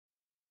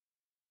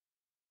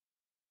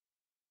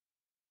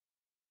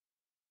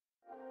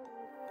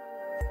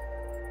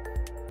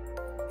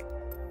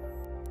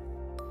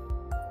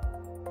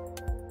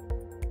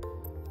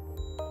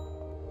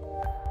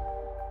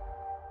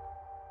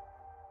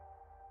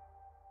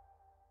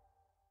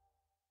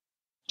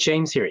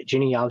James here at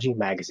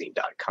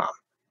GenealogyMagazine.com.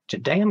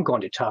 Today I'm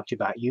going to talk to you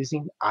about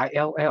using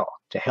ILL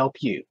to help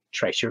you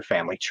trace your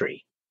family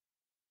tree.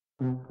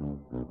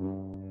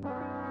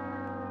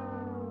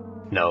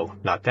 No,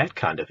 not that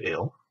kind of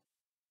ill.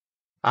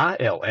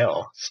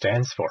 ILL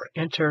stands for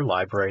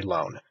Interlibrary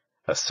Loan,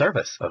 a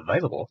service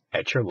available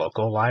at your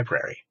local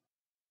library.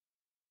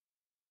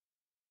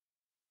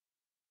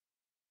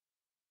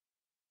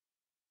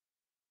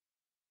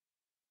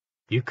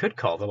 You could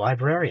call the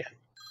librarian.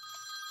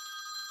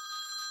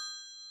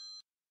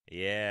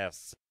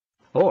 Yes.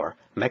 Or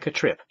make a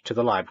trip to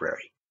the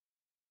library.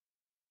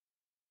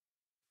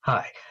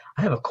 Hi,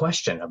 I have a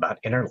question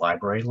about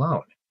Interlibrary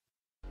Loan.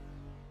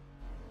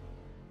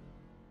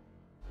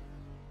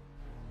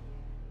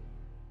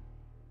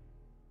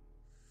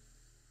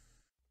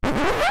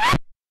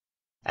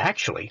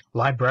 Actually,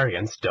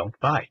 librarians don't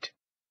bite.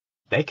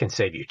 They can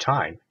save you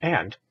time,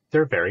 and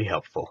they're very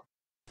helpful.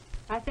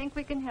 I think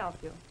we can help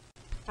you.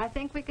 I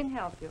think we can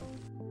help you.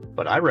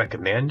 But I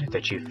recommend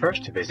that you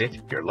first visit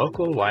your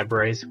local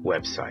library's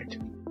website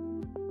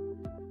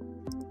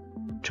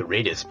to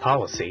read its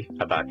policy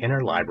about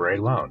interlibrary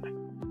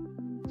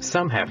loan.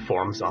 Some have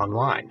forms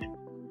online,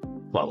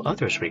 while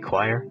others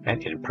require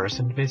an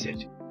in-person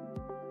visit.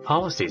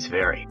 Policies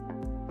vary.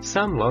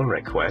 Some loan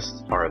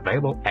requests are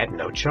available at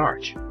no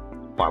charge,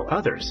 while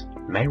others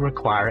may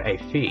require a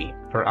fee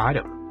per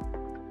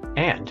item.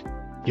 And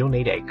you'll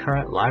need a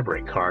current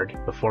library card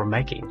before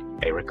making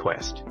a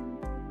request.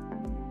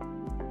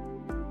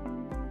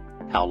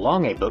 How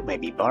long a book may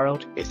be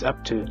borrowed is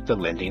up to the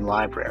lending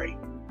library.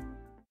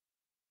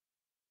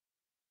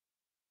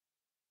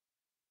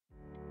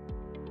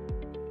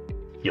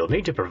 You'll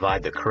need to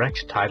provide the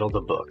correct title of the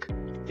book,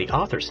 the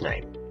author's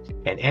name,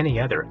 and any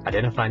other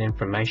identifying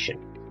information,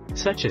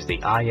 such as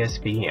the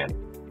ISBN,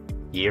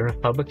 year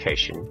of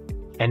publication,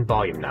 and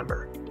volume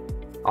number,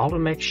 all to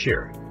make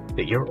sure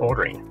that you're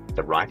ordering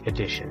the right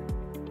edition.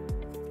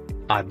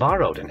 I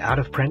borrowed an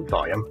out-of-print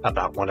volume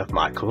about one of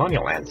my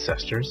colonial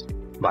ancestors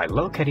by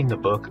locating the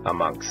book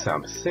among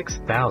some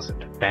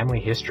 6,000 family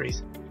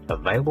histories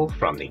available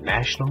from the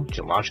National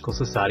Genealogical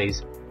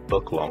Society's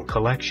book loan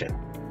collection.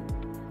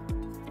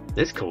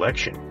 This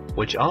collection,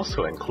 which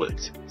also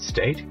includes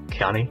state,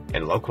 county,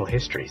 and local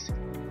histories,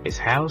 is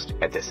housed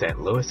at the St.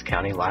 Louis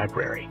County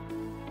Library,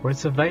 where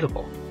it's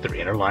available through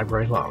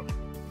Interlibrary Loan.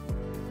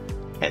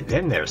 And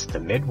then there's the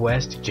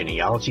Midwest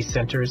Genealogy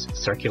Center's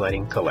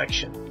circulating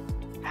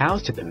collection.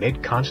 Housed at the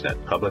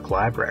Mid-Continent Public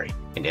Library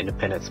in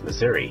Independence,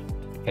 Missouri,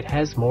 it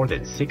has more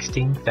than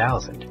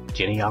 16,000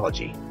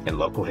 genealogy and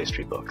local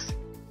history books.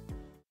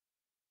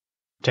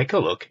 Take a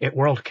look at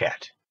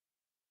WorldCat.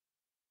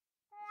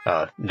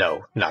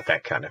 No, not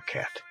that kind of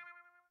cat.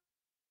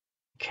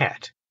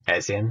 Cat,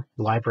 as in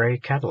library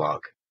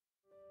catalog.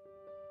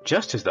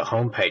 Just as the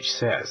homepage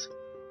says,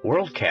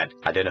 WorldCat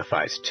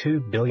identifies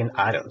 2 billion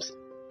items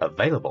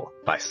available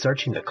by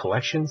searching the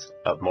collections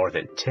of more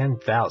than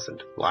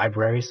 10,000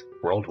 libraries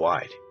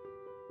worldwide.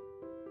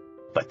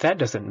 But that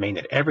doesn't mean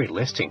that every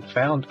listing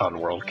found on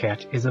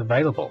WorldCat is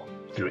available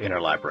through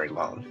Interlibrary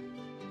Loan.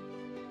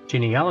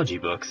 Genealogy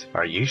books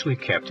are usually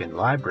kept in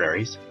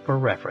libraries for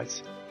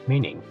reference,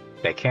 meaning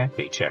they can't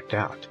be checked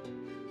out.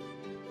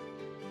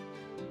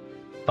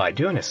 By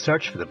doing a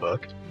search for the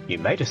book, you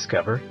may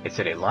discover it's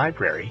at a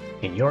library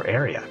in your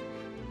area.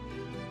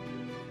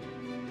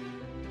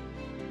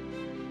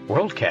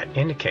 WorldCat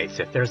indicates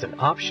if there's an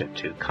option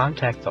to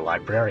contact the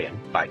librarian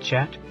by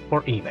chat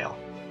or email.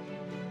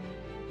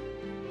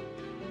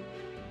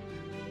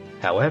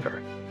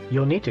 However,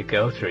 you'll need to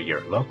go through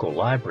your local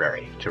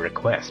library to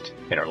request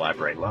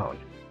Interlibrary Loan.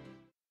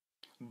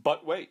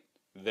 But wait,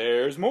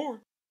 there's more.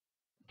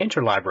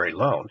 Interlibrary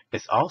Loan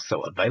is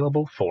also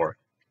available for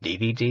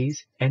DVDs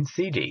and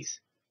CDs,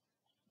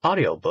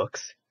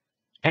 audiobooks,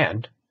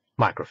 and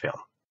microfilm.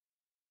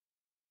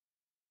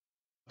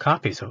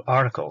 Copies of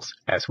articles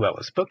as well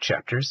as book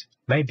chapters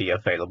may be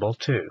available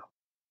too.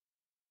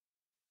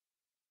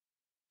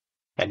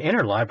 An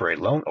interlibrary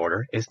loan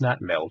order is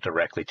not mailed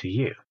directly to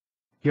you.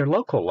 Your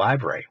local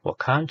library will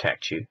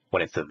contact you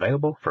when it's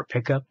available for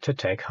pickup to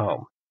take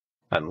home,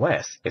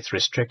 unless it's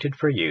restricted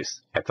for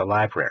use at the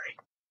library.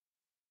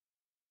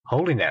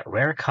 Holding that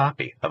rare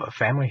copy of a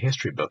family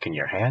history book in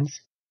your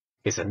hands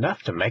is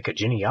enough to make a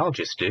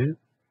genealogist do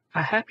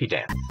a happy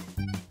dance.